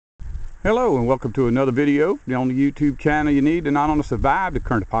Hello and welcome to another video on the YouTube channel you need to not only survive the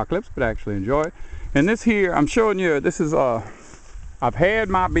current apocalypse but actually enjoy it. And this here I'm showing you, this is I've had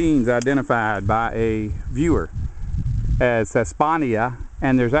my beans identified by a viewer as Sesbania,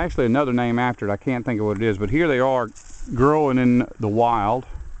 and there's actually another name after it. I can't think of what it is, but here they are growing in the wild.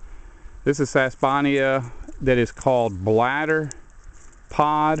 This is Sesbania that is called bladder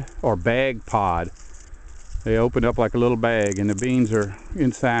pod or bag pod. They open up like a little bag and the beans are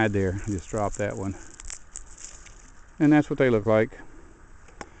inside there. Just drop that one. And that's what they look like.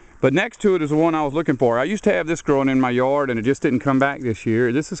 But next to it is the one I was looking for. I used to have this growing in my yard and it just didn't come back this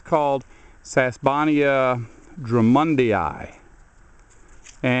year. This is called Sesbania drummondii.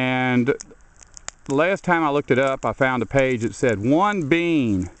 And the last time I looked it up, I found a page that said one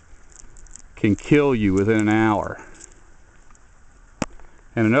bean can kill you within an hour.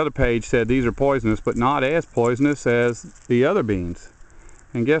 And another page said these are poisonous, but not as poisonous as the other beans.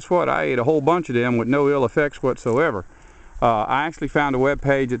 And guess what? I ate a whole bunch of them with no ill effects whatsoever. I actually found a web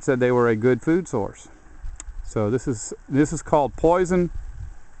page that said they were a good food source. So this is called poison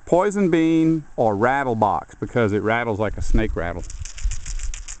bean or rattle box because it rattles like a snake rattle.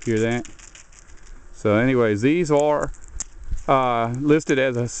 Hear that? So anyways, these are listed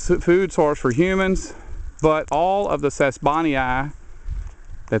as a food source for humans, but all of the Sesbania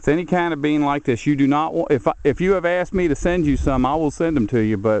that's any kind of bean like this, you do not want. If you have asked me to send you some, I will send them to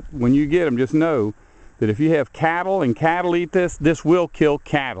you. But when you get them, just know that if you have cattle and cattle eat this, this will kill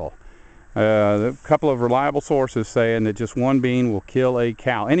cattle. A couple of reliable sources saying that just one bean will kill a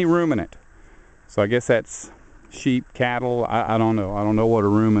cow, any ruminant. So I guess that's sheep, cattle. I don't know. I don't know what a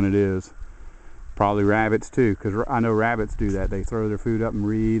ruminant is. Probably rabbits too, because I know rabbits do that. They throw their food up and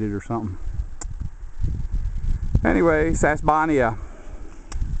re-eat it or something. Anyway, Sesbania.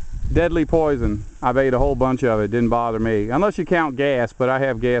 Deadly poison. I've ate a whole bunch of it. Didn't bother me. Unless you count gas, but I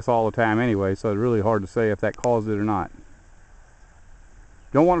have gas all the time anyway, so it's really hard to say if that caused it or not.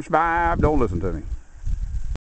 Don't want to survive, don't listen to me.